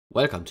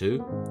Welcome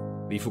to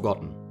The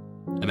Forgotten,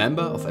 a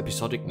member of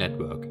Episodic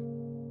Network.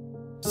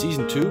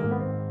 Season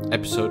 2,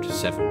 Episode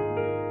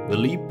 7, The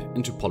Leap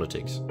into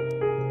Politics.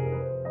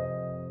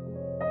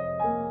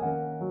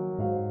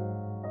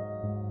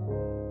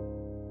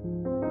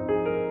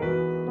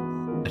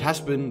 It has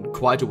been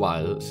quite a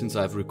while since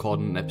I've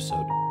recorded an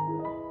episode.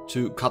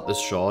 To cut this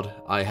short,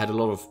 I had a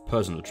lot of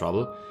personal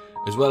trouble,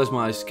 as well as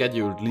my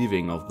scheduled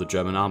leaving of the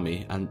German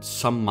army and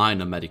some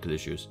minor medical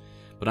issues,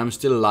 but I'm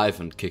still alive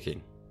and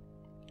kicking.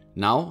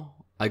 Now,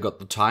 I got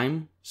the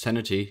time,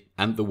 sanity,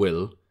 and the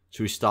will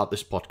to restart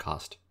this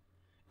podcast.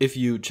 If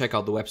you check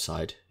out the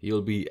website,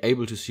 you'll be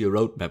able to see a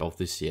roadmap of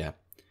this year.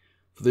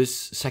 For this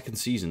second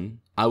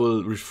season, I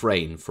will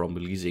refrain from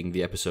releasing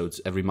the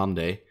episodes every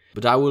Monday,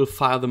 but I will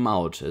fire them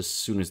out as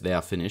soon as they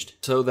are finished,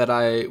 so that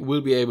I will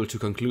be able to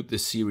conclude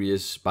this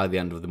series by the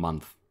end of the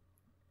month.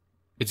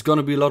 It's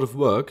gonna be a lot of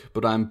work,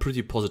 but I'm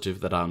pretty positive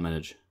that I'll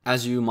manage.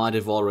 As you might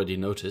have already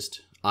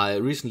noticed, I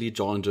recently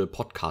joined a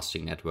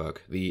podcasting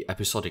network, the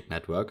Episodic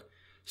Network,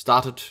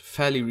 started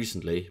fairly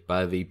recently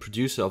by the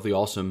producer of the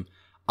awesome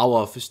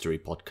Hour of History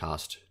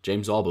podcast,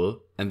 James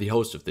Orwell, and the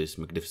host of this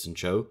magnificent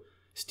show,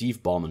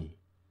 Steve Bauman.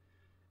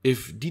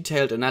 If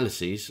detailed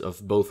analyses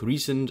of both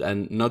recent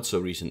and not so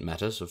recent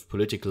matters of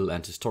political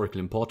and historical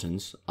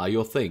importance are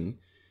your thing,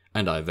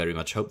 and I very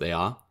much hope they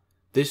are,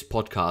 this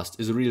podcast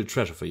is a real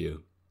treasure for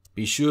you.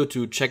 Be sure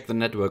to check the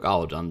network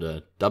out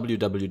under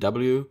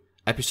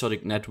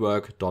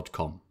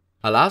www.episodicnetwork.com.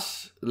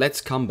 Alas, let's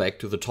come back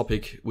to the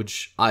topic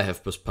which I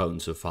have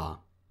postponed so far.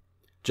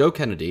 Joe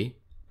Kennedy,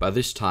 by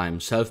this time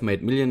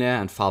self-made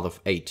millionaire and father of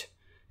 8,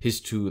 his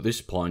to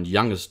this point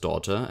youngest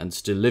daughter and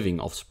still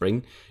living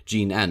offspring,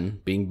 Jean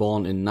Ann, being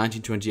born in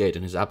 1928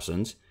 in his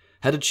absence,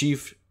 had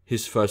achieved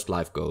his first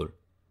life goal.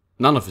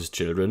 None of his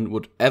children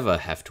would ever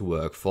have to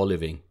work for a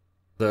living.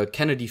 The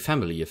Kennedy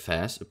family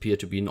affairs appear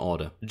to be in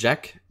order.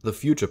 Jack, the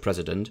future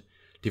president,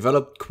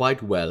 developed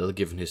quite well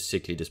given his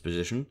sickly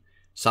disposition,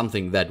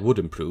 something that would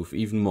improve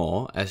even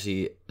more as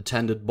he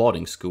attended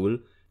boarding school,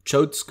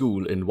 Choate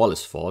School in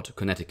Wallaceford,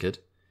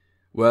 Connecticut,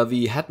 where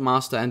the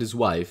headmaster and his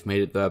wife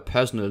made it their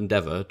personal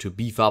endeavor to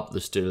beef up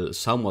the still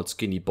somewhat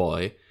skinny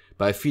boy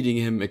by feeding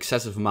him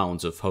excessive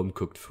amounts of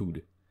home-cooked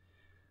food.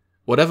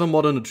 Whatever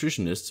modern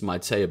nutritionists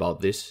might say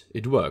about this,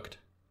 it worked.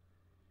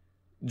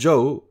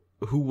 Joe,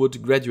 who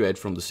would graduate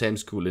from the same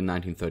school in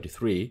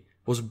 1933,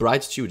 was a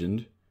bright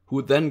student who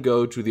would then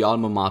go to the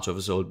alma mater of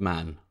his old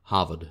man,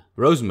 Harvard.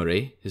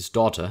 Rosemary, his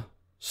daughter,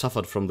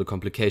 suffered from the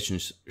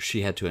complications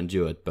she had to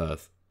endure at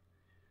birth.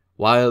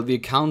 While the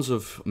accounts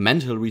of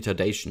mental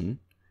retardation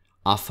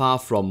are far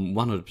from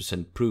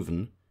 100%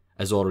 proven,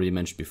 as already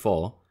mentioned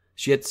before,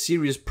 she had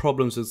serious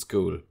problems at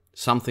school,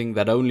 something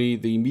that only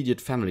the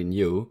immediate family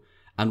knew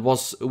and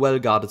was a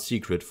well-guarded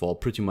secret for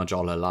pretty much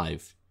all her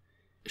life.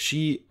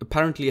 She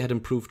apparently had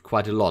improved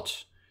quite a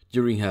lot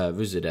during her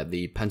visit at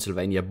the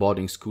Pennsylvania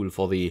boarding school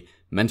for the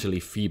mentally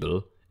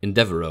feeble in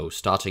Devereux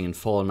starting in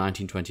fall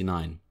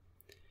 1929.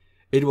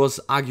 It was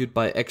argued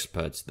by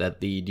experts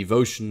that the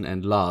devotion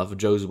and love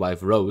Joe's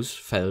wife Rose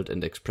felt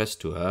and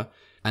expressed to her,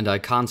 and I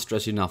can't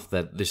stress enough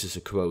that this is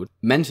a quote,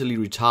 mentally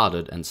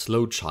retarded and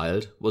slow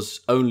child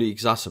was only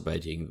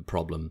exacerbating the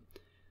problem,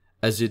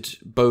 as it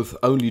both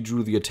only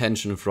drew the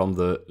attention from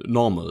the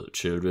normal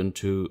children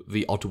to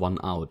the odd one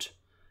out,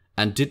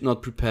 and did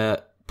not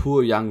prepare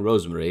poor young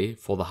Rosemary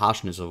for the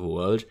harshness of a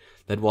world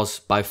that was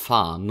by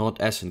far not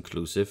as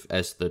inclusive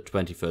as the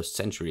 21st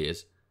century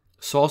is.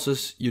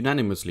 Sources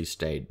unanimously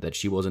state that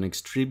she was an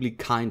extremely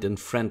kind and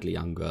friendly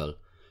young girl,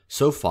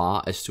 so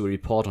far as to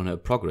report on her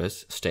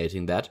progress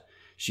stating that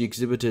she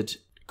exhibited,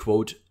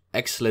 quote,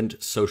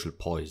 excellent social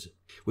poise,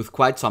 with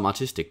quite some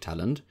artistic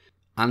talent,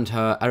 and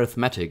her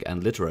arithmetic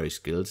and literary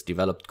skills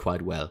developed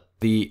quite well.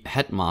 The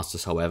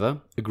headmasters,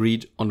 however,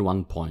 agreed on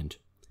one point.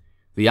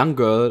 The young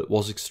girl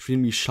was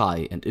extremely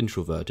shy and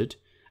introverted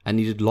and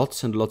needed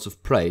lots and lots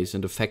of praise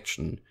and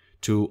affection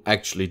to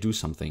actually do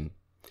something.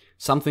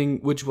 Something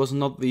which was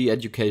not the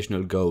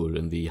educational goal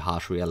in the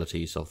harsh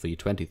realities of the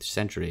 20th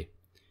century.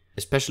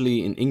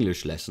 Especially in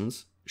English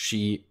lessons,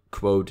 she,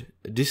 quote,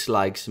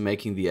 dislikes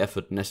making the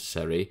effort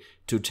necessary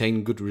to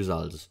attain good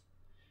results.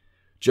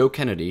 Joe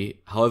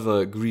Kennedy,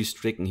 however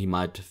grief-stricken he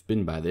might have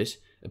been by this,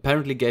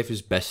 apparently gave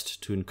his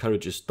best to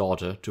encourage his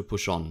daughter to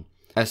push on,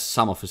 as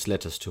some of his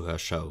letters to her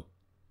show.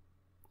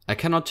 I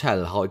cannot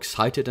tell how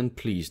excited and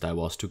pleased I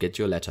was to get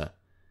your letter.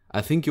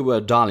 I think you were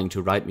a darling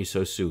to write me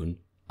so soon,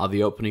 are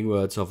the opening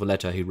words of a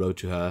letter he wrote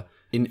to her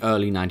in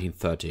early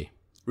 1930.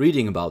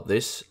 Reading about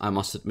this, I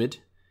must admit,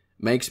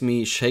 makes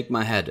me shake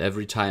my head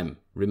every time,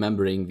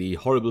 remembering the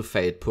horrible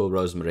fate poor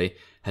Rosemary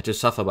had to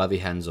suffer by the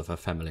hands of her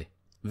family.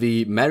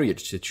 The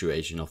marriage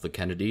situation of the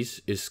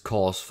Kennedys is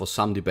cause for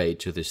some debate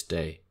to this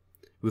day.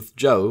 With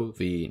Joe,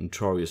 the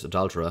notorious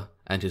adulterer,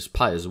 and his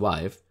pious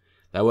wife,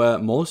 there were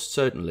most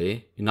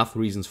certainly enough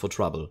reasons for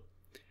trouble.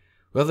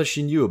 Whether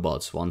she knew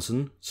about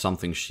Swanson,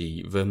 something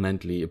she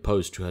vehemently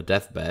opposed to her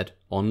deathbed,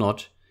 or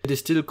not, it is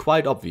still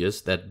quite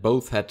obvious that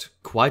both had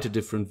quite a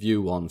different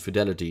view on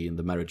fidelity in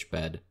the marriage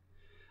bed.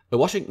 A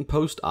Washington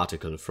Post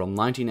article from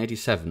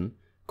 1987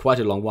 quite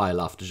a long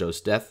while after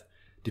Joe's death,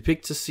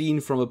 depicts a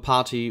scene from a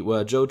party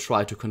where Joe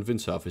tried to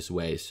convince her of his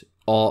ways.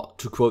 Or,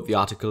 to quote the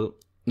article,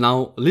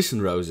 "Now listen,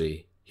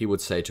 Rosie," he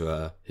would say to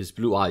her, his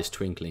blue eyes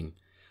twinkling.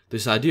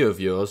 "This idea of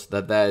yours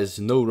that there is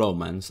no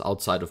romance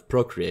outside of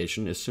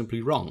procreation is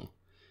simply wrong.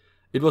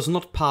 It was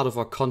not part of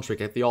our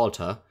contract at the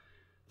altar.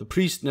 The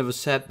priest never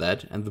said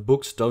that, and the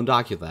books don't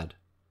argue that.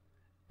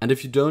 And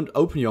if you don't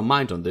open your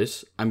mind on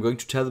this, I'm going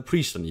to tell the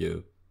priest on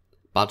you."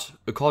 But,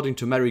 according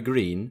to Mary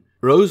Green,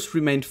 Rose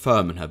remained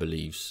firm in her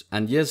beliefs,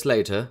 and years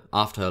later,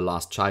 after her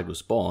last child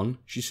was born,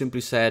 she simply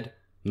said,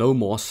 "No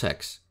more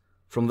sex."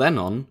 From then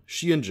on,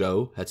 she and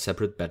Joe had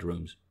separate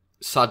bedrooms.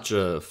 Such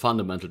a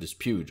fundamental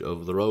dispute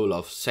over the role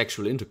of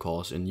sexual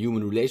intercourse in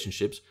human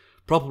relationships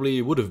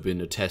probably would have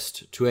been a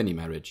test to any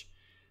marriage.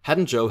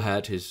 Hadn't Joe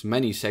had his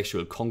many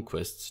sexual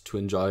conquests to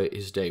enjoy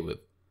his day with?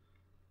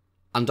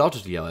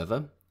 Undoubtedly,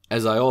 however,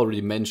 as I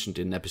already mentioned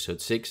in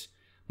episode 6,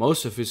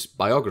 most of his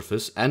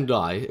biographers and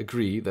I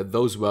agree that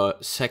those were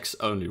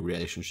sex-only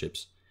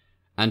relationships,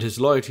 and his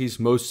loyalties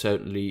most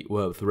certainly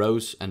were with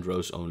Rose and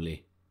Rose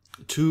only.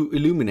 To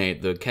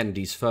illuminate the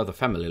Kennedys' further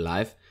family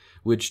life,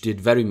 which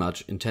did very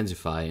much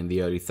intensify in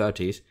the early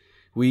 30s,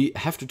 we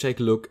have to take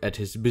a look at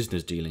his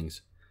business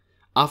dealings.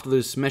 After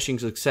the smashing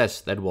success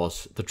that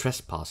was The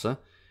Trespasser,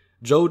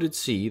 Joe did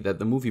see that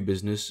the movie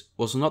business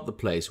was not the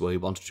place where he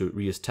wanted to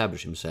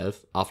re-establish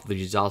himself after the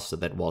disaster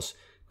that was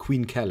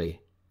Queen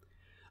Kelly.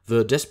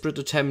 The desperate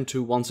attempt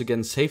to once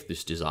again save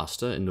this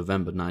disaster in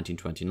November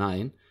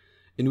 1929,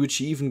 in which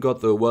he even got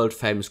the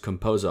world-famous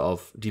composer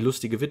of Die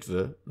lustige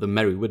Witwe, The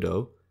Merry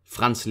Widow,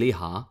 Franz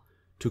Lehár,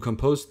 to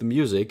compose the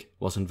music,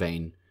 was in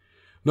vain.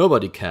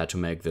 Nobody cared to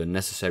make the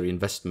necessary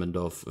investment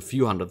of a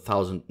few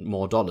 $100,000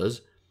 more,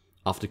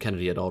 after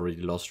Kennedy had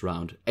already lost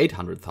around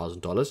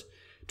 $800,000,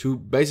 to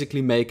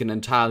basically make an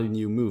entirely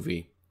new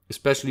movie,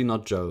 especially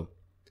not Joe.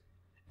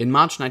 In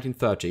March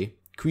 1930,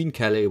 Queen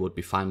Kelly would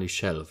be finally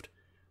shelved,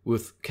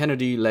 with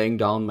Kennedy laying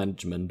down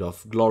management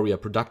of Gloria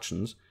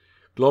Productions,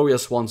 Gloria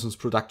Swanson's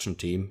production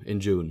team, in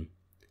June.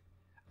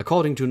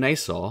 According to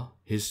Nassau,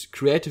 his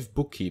creative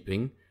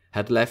bookkeeping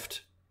had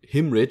left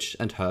him rich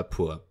and her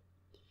poor.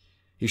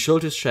 He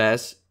sold his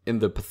shares in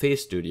the Pathé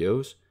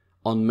Studios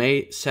on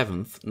May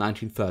 7th,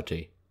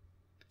 1930.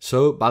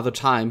 So, by the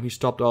time he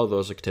stopped all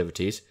those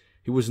activities,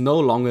 he was no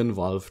longer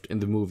involved in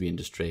the movie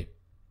industry.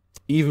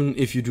 Even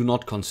if you do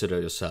not consider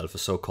yourself a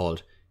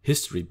so-called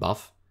history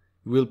buff,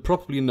 you will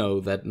probably know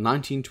that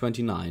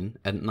 1929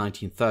 and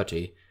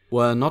 1930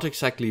 were not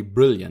exactly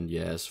brilliant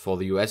years for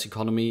the US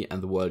economy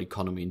and the world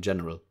economy in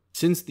general.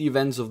 Since the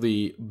events of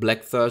the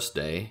Black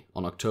Thursday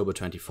on October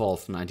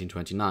 24th,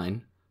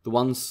 1929, the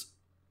once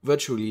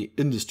virtually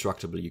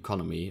indestructible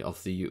economy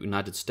of the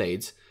United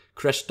States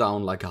crashed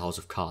down like a house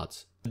of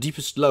cards. The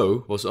deepest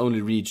low was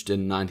only reached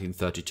in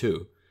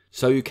 1932,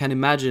 so you can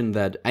imagine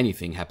that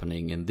anything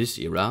happening in this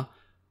era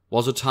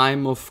was a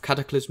time of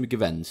cataclysmic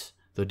events,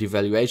 the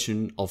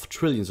devaluation of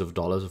trillions of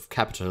dollars of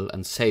capital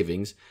and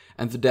savings,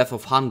 and the death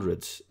of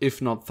hundreds,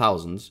 if not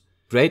thousands,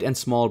 great and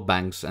small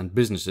banks and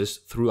businesses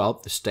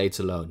throughout the states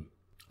alone.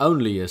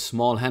 Only a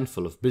small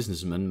handful of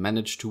businessmen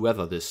managed to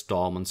weather this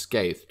storm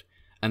unscathed,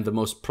 and the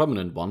most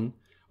prominent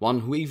one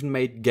who even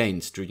made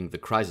gains during the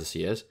crisis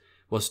years,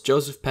 was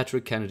Joseph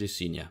Patrick Kennedy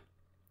Sr.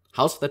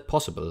 How's that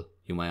possible,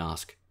 you may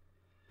ask?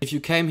 If you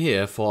came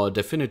here for a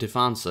definitive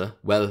answer,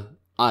 well,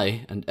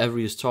 I and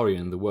every historian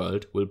in the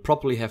world will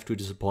probably have to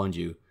disappoint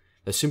you.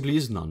 There simply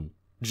is none.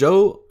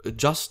 Joe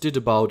just did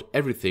about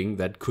everything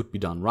that could be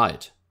done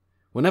right.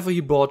 Whenever he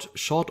bought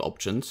short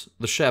options,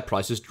 the share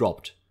prices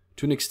dropped,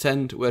 to an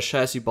extent where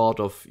shares he bought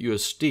of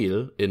US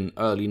Steel in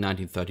early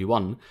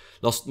 1931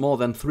 lost more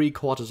than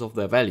 3/4 of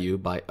their value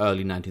by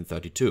early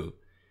 1932.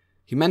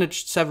 He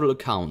managed several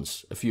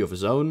accounts, a few of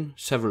his own,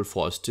 several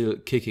for still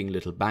kicking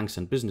little banks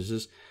and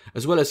businesses,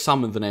 as well as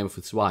some in the name of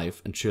his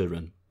wife and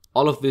children.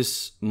 All of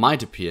this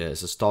might appear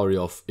as a story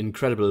of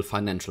incredible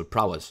financial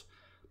prowess,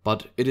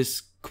 but it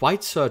is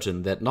quite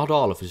certain that not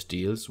all of his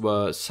deals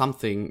were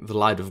something the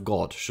light of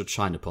God should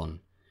shine upon.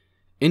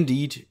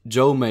 Indeed,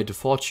 Joe made a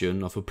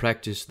fortune of a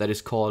practice that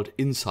is called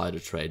insider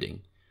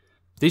trading.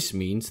 This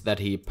means that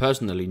he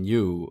personally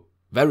knew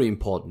very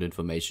important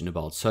information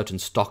about certain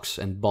stocks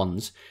and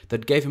bonds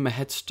that gave him a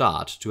head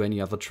start to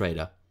any other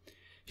trader.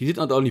 He did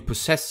not only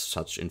possess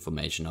such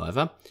information,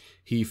 however,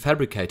 he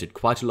fabricated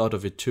quite a lot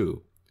of it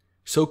too.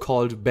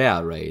 So-called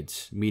bear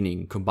raids,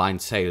 meaning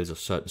combined sales of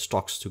certain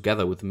stocks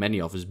together with many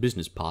of his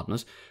business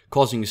partners,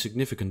 causing a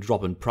significant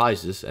drop in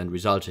prices and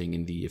resulting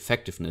in the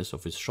effectiveness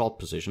of his short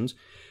positions,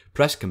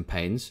 press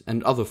campaigns,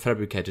 and other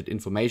fabricated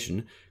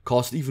information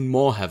caused even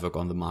more havoc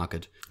on the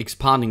market,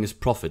 expanding his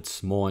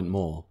profits more and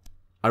more.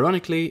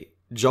 Ironically,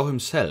 Joe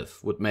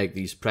himself would make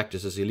these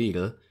practices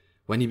illegal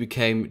when he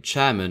became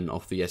chairman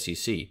of the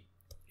SEC.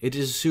 It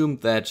is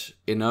assumed that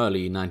in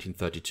early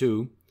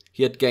 1932,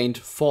 he had gained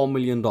 $4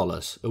 million,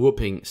 a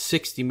whopping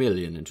 $60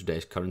 million in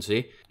today's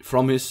currency,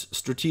 from his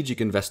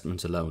strategic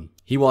investments alone.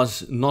 He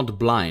was not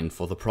blind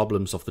for the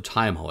problems of the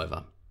time,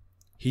 however.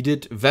 He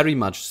did very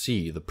much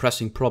see the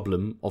pressing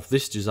problem of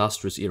this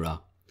disastrous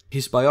era.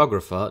 His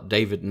biographer,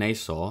 David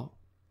Nassau,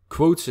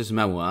 quotes his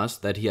memoirs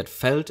that he had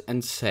felt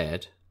and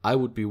said, "I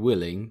would be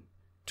willing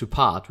to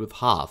part with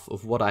half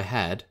of what I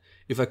had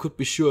if I could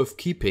be sure of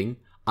keeping,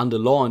 under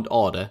law and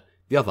order,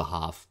 the other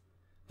half.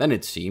 Then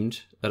it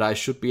seemed that I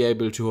should be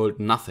able to hold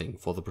nothing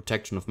for the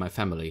protection of my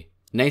family."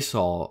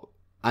 Nassau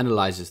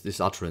analyzes this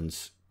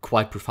utterance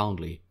quite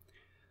profoundly.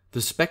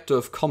 The specter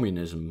of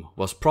communism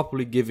was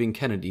probably giving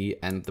Kennedy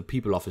and the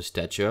people of his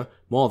stature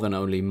more than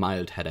only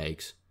mild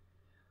headaches.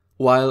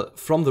 While,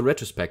 from the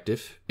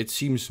retrospective, it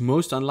seems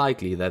most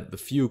unlikely that the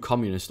few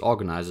communist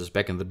organizers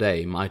back in the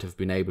day might have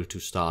been able to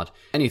start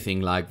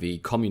anything like the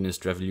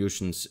communist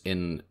revolutions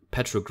in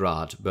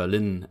Petrograd,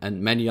 Berlin,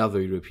 and many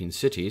other European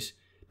cities,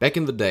 back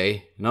in the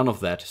day none of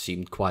that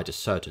seemed quite as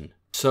certain.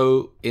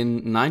 So,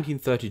 in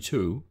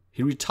 1932,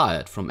 he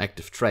retired from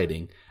active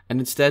trading and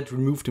instead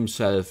removed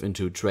himself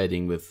into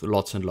trading with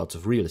lots and lots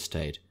of real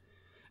estate.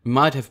 It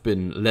might have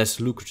been less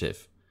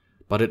lucrative,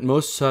 but it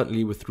most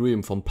certainly withdrew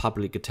him from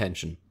public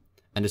attention,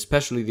 and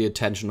especially the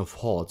attention of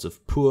hordes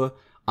of poor,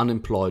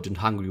 unemployed and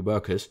hungry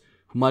workers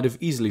who might have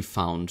easily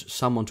found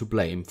someone to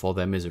blame for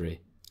their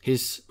misery.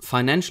 His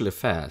financial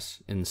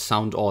affairs in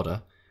sound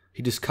order,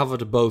 he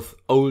discovered a both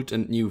old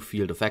and new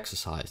field of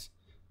exercise: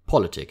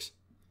 politics.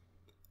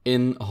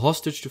 In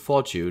Hostage to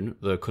Fortune,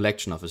 the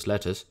collection of his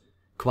letters,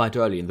 quite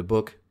early in the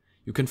book,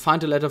 you can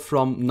find a letter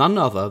from none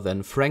other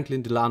than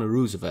Franklin Delano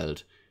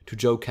Roosevelt to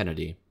Joe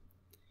Kennedy.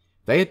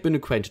 They had been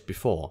acquainted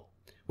before.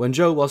 When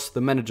Joe was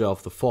the manager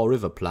of the Fall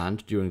River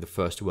plant during the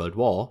First World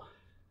War,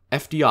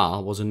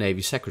 FDR was a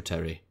Navy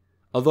secretary,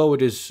 although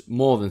it is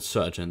more than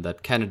certain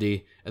that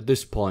Kennedy, at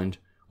this point,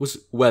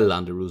 was well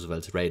under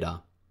Roosevelt's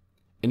radar.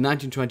 In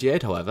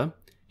 1928, however,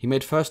 he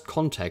made first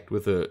contact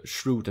with a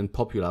shrewd and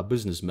popular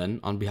businessman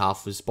on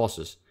behalf of his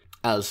bosses,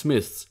 Al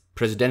Smith's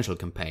presidential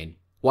campaign.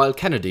 While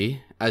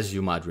Kennedy, as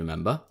you might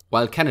remember,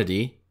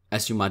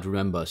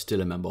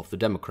 still a member of the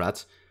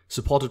Democrats,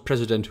 supported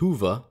President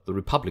Hoover, the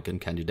Republican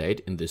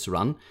candidate, in this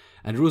run,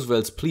 and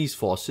Roosevelt's pleas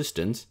for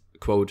assistance,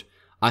 quote,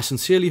 "I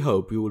sincerely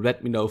hope you will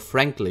let me know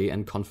frankly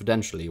and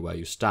confidentially where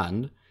you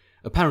stand,"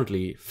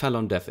 apparently fell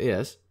on deaf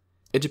ears.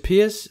 It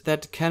appears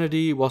that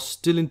Kennedy was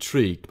still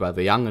intrigued by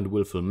the young and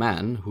willful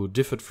man who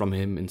differed from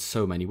him in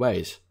so many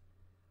ways.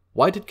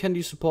 Why did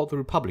Kennedy support the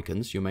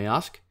Republicans, you may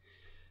ask?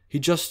 He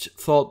just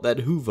thought that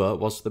Hoover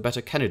was the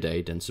better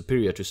candidate and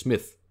superior to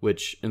Smith,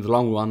 which, in the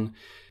long run,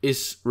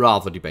 is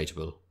rather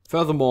debatable.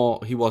 Furthermore,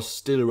 he was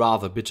still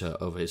rather bitter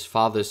over his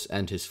father's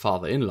and his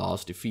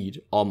father-in-law's defeat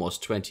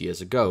almost 20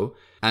 years ago,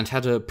 and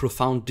had a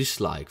profound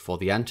dislike for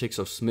the antics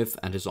of Smith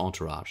and his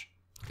entourage.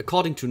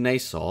 According to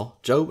Nassau,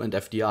 Joe and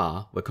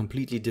FDR were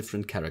completely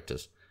different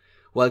characters.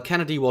 While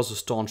Kennedy was a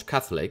staunch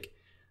Catholic,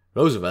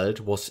 Roosevelt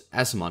was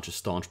as much a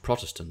staunch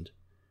Protestant.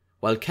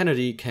 While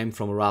Kennedy came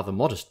from a rather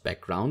modest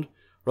background,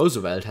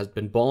 Roosevelt had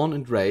been born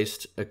and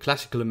raised a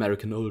classical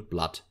American old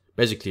blood,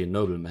 basically a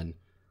nobleman,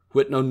 who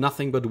had known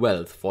nothing but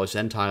wealth for his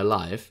entire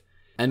life,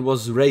 and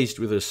was raised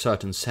with a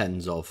certain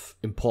sense of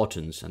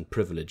importance and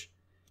privilege.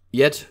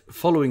 Yet,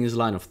 following his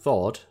line of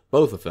thought,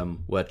 both of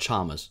them were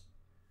charmers.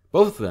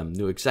 Both of them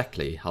knew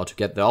exactly how to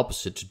get the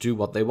opposite to do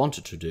what they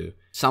wanted to do,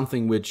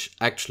 something which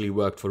actually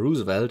worked for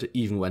Roosevelt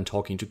even when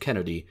talking to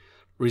Kennedy,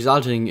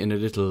 resulting in a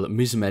little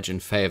mismatch in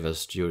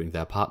favors during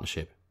their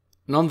partnership.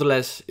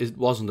 Nonetheless, it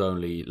wasn't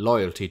only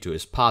loyalty to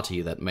his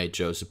party that made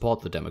Joe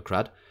support the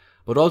Democrat,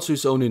 but also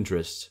his own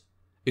interests.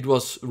 It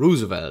was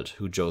Roosevelt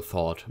who Joe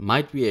thought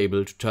might be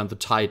able to turn the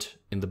tide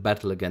in the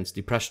battle against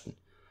depression,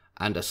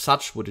 and as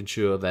such would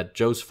ensure that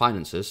Joe's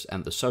finances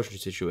and the social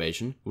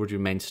situation would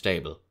remain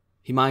stable.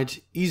 He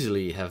might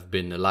easily have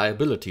been a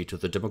liability to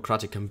the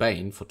Democratic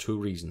campaign for two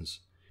reasons.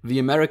 The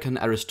American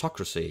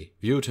aristocracy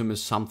viewed him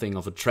as something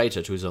of a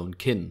traitor to his own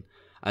kin,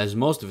 as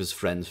most of his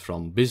friends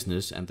from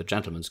business and the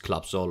gentlemen's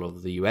clubs all over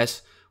the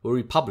US were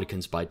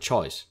Republicans by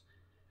choice,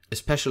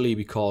 especially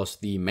because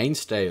the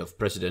mainstay of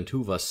President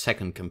Hoover's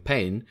second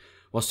campaign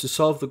was to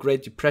solve the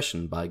Great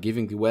Depression by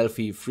giving the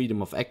wealthy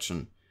freedom of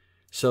action,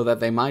 so that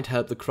they might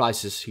help the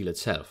crisis heal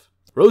itself.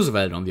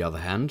 Roosevelt, on the other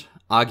hand,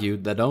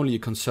 argued that only a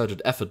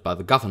concerted effort by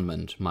the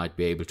government might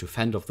be able to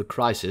fend off the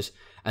crisis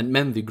and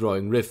mend the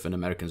growing rift in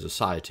American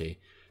society,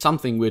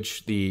 something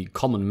which the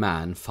common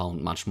man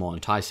found much more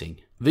enticing.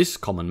 This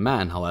common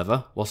man,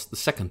 however, was the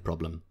second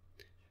problem.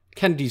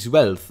 Kennedy's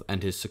wealth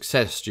and his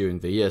success during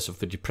the years of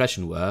the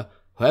Depression were,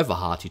 however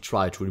hard he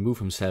tried to remove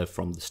himself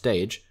from the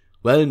stage,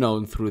 well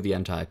known through the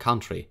entire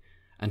country,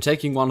 and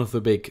taking one of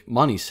the big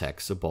money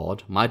sacks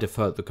aboard might have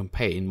hurt the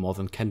campaign more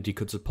than Kennedy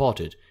could support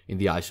it in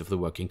the eyes of the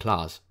working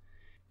class.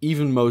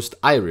 Even most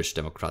Irish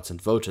Democrats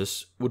and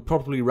voters would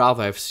probably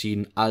rather have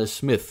seen Al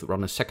Smith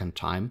run a second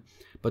time,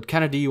 but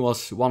Kennedy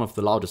was one of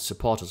the loudest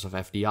supporters of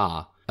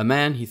FDR, a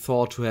man he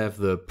thought to have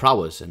the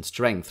prowess and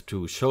strength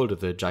to shoulder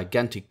the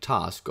gigantic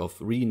task of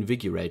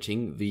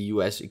reinvigorating the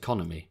US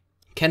economy.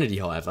 Kennedy,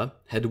 however,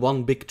 had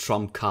one big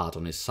trump card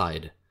on his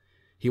side.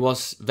 He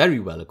was very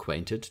well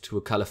acquainted to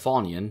a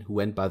Californian who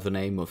went by the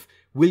name of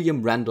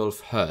William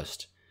Randolph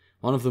Hearst,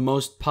 one of the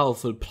most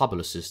powerful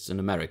publicists in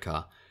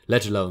America,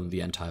 let alone the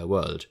entire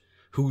world,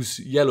 whose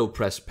yellow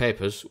press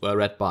papers were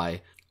read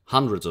by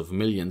hundreds of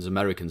millions of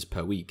Americans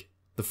per week.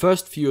 The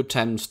first few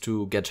attempts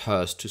to get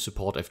Hearst to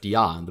support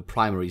FDR in the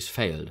primaries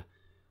failed.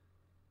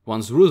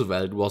 Once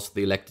Roosevelt was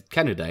the elected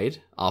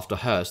candidate, after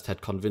Hearst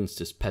had convinced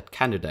his pet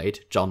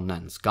candidate, John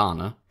Nance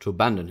Garner, to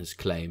abandon his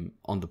claim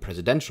on the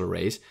presidential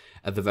race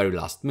at the very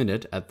last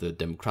minute at the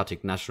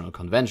Democratic National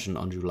Convention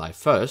on July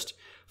 1st,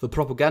 the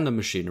propaganda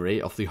machinery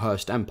of the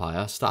Hearst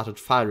empire started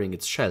firing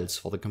its shells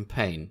for the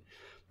campaign,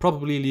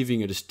 probably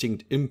leaving a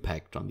distinct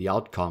impact on the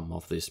outcome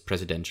of this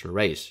presidential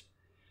race.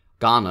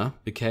 Garner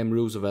became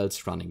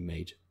Roosevelt's running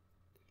mate.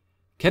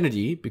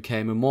 Kennedy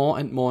became a more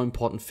and more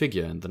important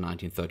figure in the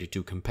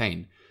 1932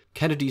 campaign.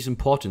 Kennedy's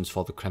importance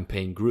for the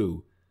campaign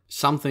grew,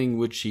 something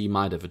which he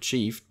might have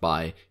achieved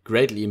by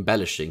greatly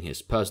embellishing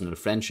his personal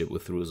friendship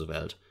with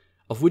Roosevelt,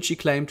 of which he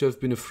claimed to have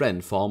been a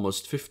friend for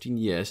almost 15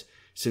 years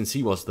since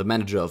he was the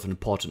manager of an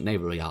important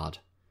naval yard.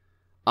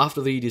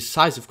 After the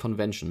decisive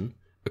convention,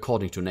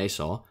 according to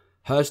Nassau,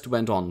 Hearst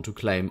went on to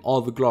claim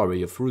all the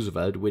glory of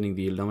Roosevelt winning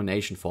the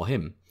nomination for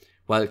him,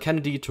 while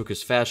Kennedy took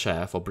his fair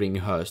share for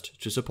bringing Hearst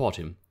to support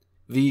him.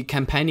 The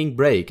campaigning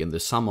break in the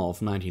summer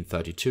of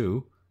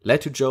 1932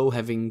 led to Joe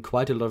having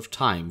quite a lot of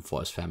time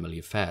for his family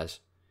affairs.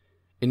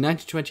 In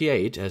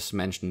 1928, as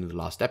mentioned in the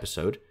last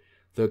episode,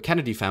 the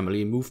Kennedy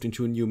family moved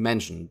into a new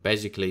mansion,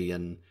 basically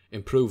an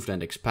improved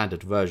and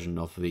expanded version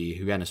of the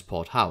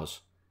Hyannisport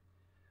house.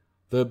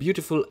 The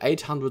beautiful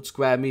 800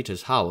 square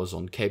meters house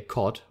on Cape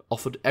Cod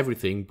offered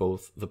everything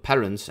both the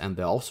parents and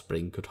their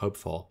offspring could hope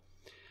for.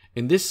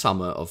 In this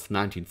summer of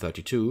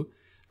 1932,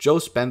 Joe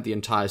spent the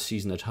entire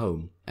season at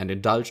home and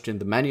indulged in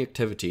the many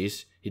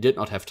activities he did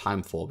not have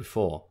time for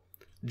before.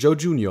 Joe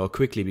Jr.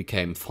 quickly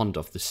became fond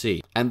of the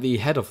sea, and the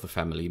head of the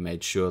family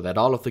made sure that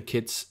all of the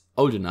kids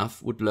old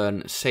enough would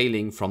learn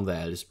sailing from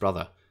their eldest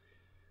brother.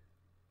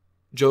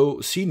 Joe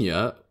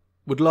Sr.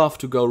 would love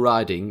to go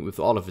riding with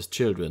all of his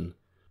children.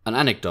 An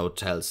anecdote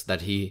tells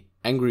that he,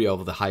 angry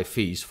over the high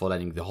fees for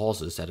letting the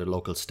horses at a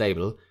local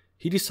stable,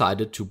 he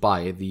decided to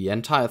buy the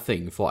entire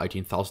thing for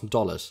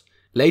 $18,000,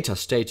 later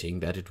stating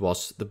that it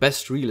was the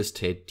best real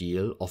estate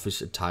deal of his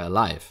entire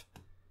life.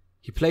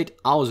 He played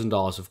hours and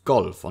hours of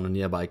golf on a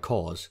nearby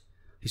course.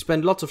 He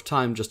spent lots of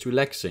time just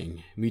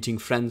relaxing, meeting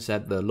friends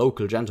at the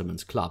local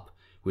gentleman's club,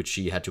 which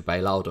he had to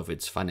bail out of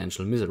its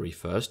financial misery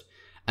first,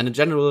 and in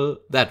general,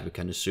 that we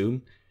can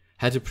assume,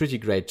 had a pretty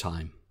great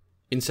time.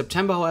 In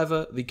September,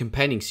 however, the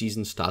campaigning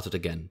season started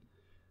again.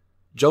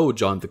 Joe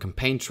joined the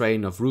campaign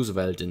train of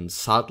Roosevelt in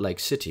Salt Lake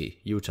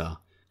City, Utah,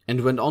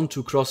 and went on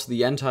to cross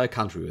the entire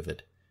country with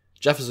it.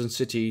 Jefferson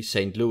City,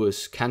 St.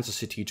 Louis, Kansas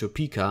City,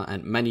 Topeka,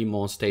 and many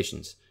more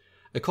stations.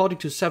 According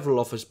to several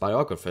of his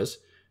biographers,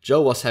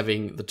 Joe was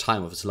having the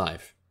time of his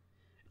life.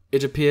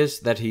 It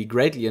appears that he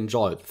greatly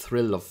enjoyed the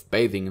thrill of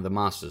bathing in the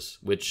masses,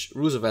 which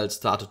Roosevelt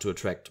started to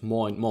attract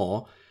more and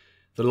more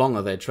the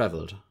longer they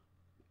traveled.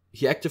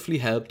 He actively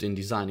helped in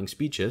designing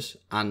speeches,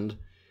 and,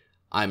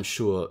 I'm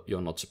sure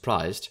you're not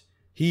surprised,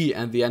 he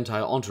and the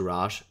entire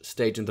entourage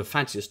stayed in the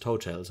fanciest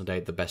hotels and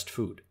ate the best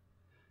food.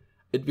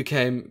 It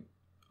became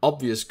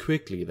obvious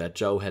quickly that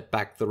Joe had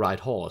backed the right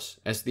horse,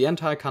 as the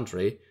entire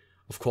country,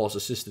 of course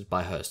assisted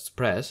by Hearst's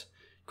press,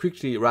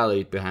 quickly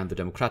rallied behind the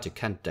Democratic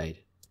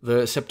candidate.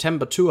 The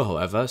September tour,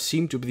 however,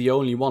 seemed to be the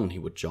only one he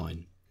would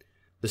join.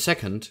 The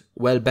second,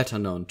 well better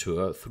known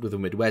tour through the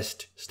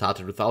Midwest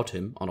started without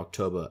him on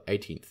October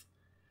 18th.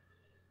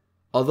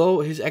 Although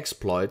his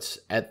exploits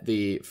at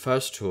the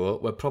first tour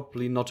were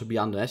probably not to be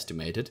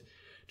underestimated,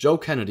 Joe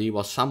Kennedy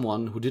was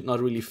someone who did not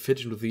really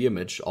fit into the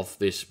image of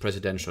this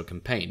presidential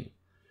campaign.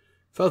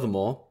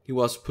 Furthermore, he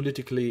was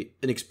politically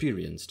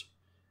inexperienced.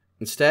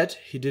 Instead,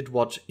 he did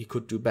what he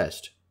could do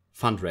best: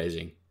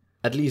 fundraising.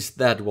 At least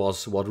that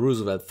was what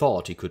Roosevelt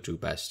thought he could do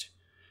best.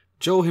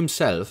 Joe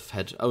himself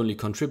had only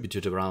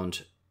contributed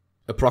around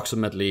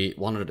approximately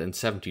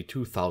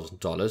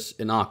 $172,000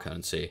 in our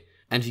currency,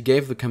 and he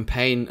gave the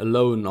campaign a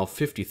loan of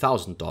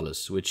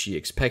 $50,000, which he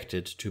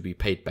expected to be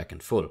paid back in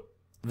full.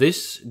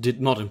 This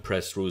did not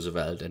impress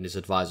Roosevelt and his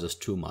advisors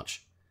too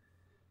much.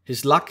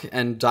 His luck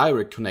and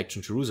direct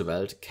connection to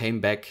Roosevelt came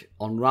back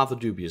on rather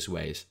dubious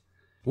ways.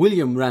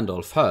 William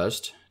Randolph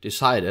Hearst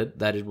decided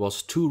that it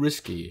was too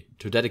risky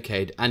to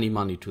dedicate any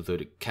money to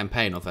the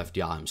campaign of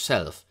FDR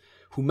himself,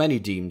 who many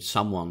deemed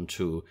someone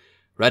too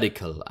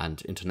radical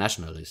and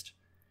internationalist.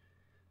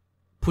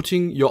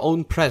 Putting your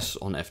own press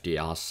on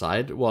FDR's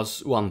side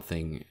was one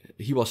thing,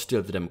 he was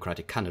still the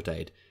Democratic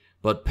candidate,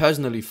 but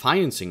personally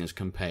financing his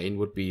campaign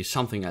would be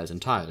something else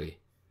entirely.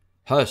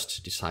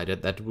 Hearst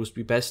decided that it would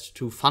be best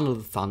to funnel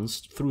the funds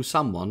through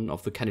someone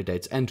of the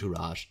candidate's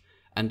entourage,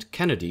 and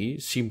Kennedy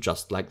seemed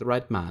just like the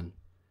right man.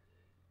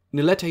 In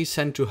a letter he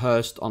sent to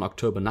Hearst on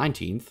October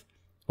 19th,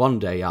 one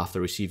day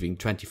after receiving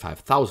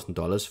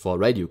 $25,000 for a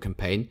radio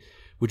campaign,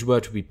 which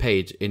were to be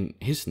paid in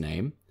his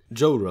name,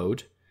 Joe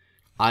wrote,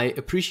 "I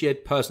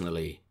appreciate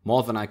personally,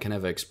 more than I can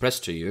ever express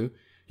to you,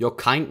 your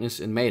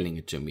kindness in mailing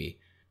it to me,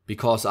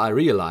 because I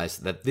realize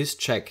that this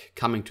check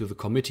coming to the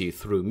committee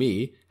through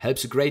me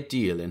helps a great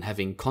deal in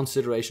having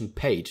consideration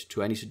paid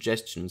to any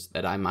suggestions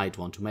that I might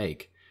want to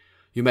make.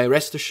 You may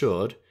rest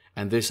assured,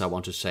 and this I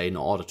want to say in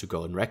order to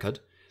go on record,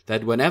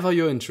 that whenever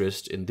your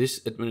interest in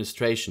this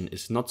administration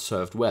is not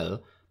served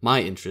well,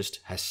 my interest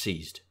has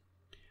ceased.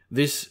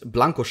 This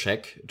blanco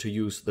check, to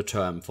use the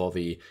term for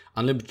the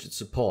unlimited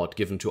support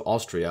given to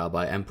Austria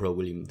by Emperor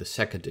William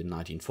II in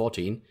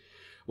 1914,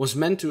 was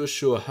meant to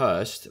assure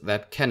Hearst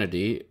that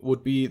Kennedy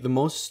would be the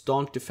most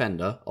staunch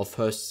defender of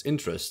Hearst's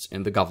interests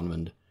in the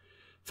government.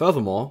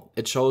 Furthermore,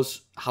 it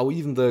shows how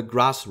even the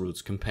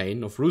grassroots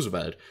campaign of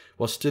Roosevelt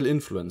was still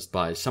influenced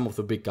by some of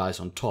the big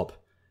guys on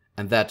top,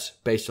 and that,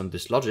 based on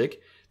this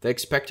logic, they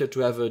expected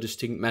to have a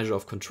distinct measure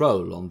of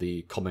control on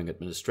the coming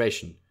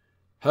administration.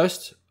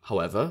 Hearst,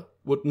 however,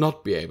 would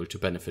not be able to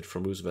benefit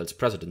from Roosevelt's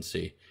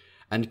presidency,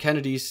 and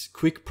Kennedy's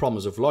quick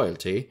promise of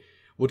loyalty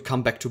would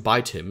come back to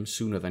bite him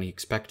sooner than he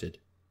expected.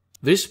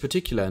 This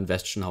particular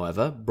investigation,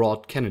 however,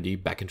 brought Kennedy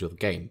back into the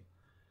game.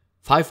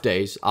 5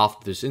 days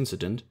after this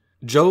incident,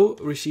 Joe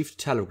received a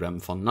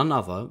telegram from none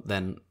other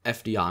than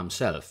FDR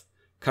himself,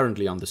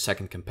 currently on the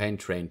second campaign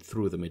train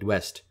through the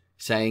Midwest,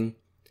 saying,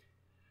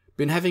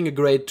 "Been having a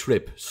great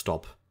trip,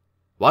 stop.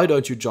 Why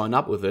don't you join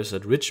up with us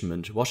at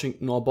Richmond,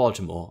 Washington or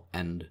Baltimore?"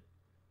 And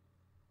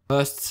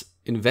Hearst's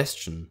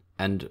investigation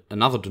and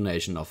another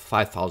donation of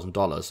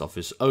 $5,000 of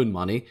his own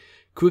money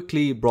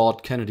quickly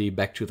brought Kennedy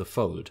back to the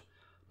fold,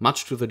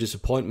 much to the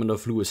disappointment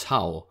of Lewis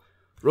Howe,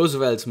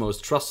 Roosevelt's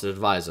most trusted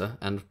advisor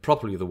and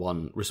probably the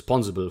one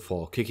responsible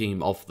for kicking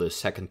him off the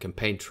second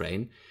campaign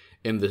train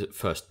in the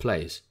first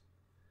place.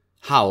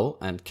 Howe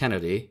and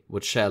Kennedy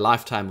would share a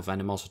lifetime of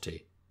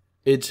animosity.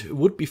 It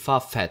would be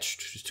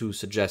far-fetched to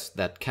suggest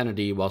that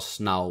Kennedy was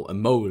now a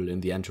mole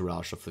in the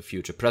entourage of the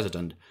future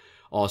president,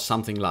 or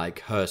something like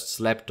Hearst's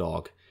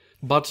lapdog,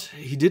 but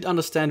he did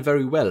understand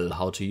very well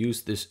how to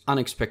use this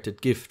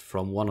unexpected gift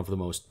from one of the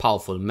most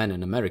powerful men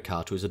in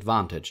America to his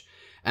advantage,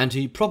 and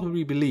he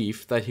probably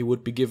believed that he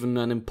would be given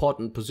an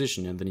important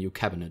position in the new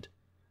cabinet.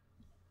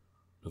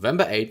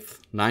 November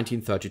 8th,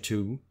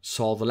 1932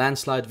 saw the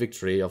landslide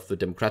victory of the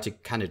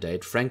Democratic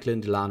candidate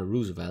Franklin Delano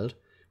Roosevelt,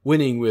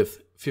 winning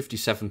with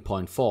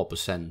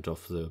 57.4%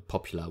 of the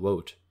popular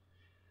vote.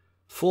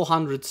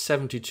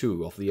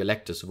 472 of the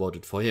electors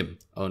voted for him,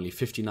 only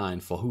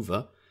 59 for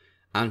Hoover,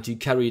 and he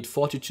carried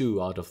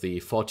 42 out of the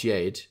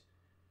 48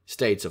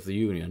 states of the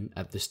Union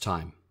at this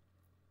time.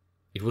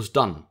 It was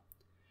done.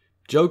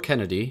 Joe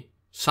Kennedy,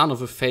 son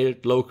of a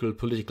failed local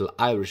political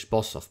Irish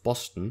boss of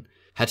Boston,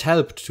 had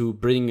helped to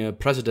bring a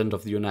President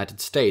of the United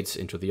States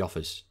into the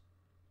office.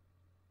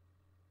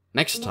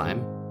 Next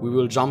time, we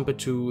will jump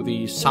into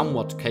the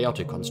somewhat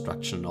chaotic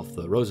construction of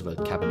the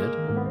Roosevelt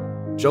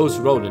cabinet, Joe's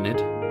role in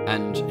it,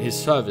 and his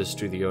service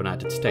to the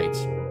United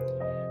States.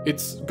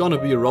 It's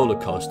gonna be a roller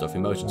coaster of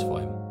emotions for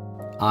him.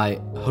 I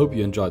hope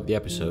you enjoyed the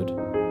episode,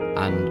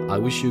 and I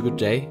wish you a good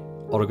day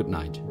or a good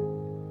night.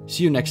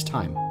 See you next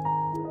time.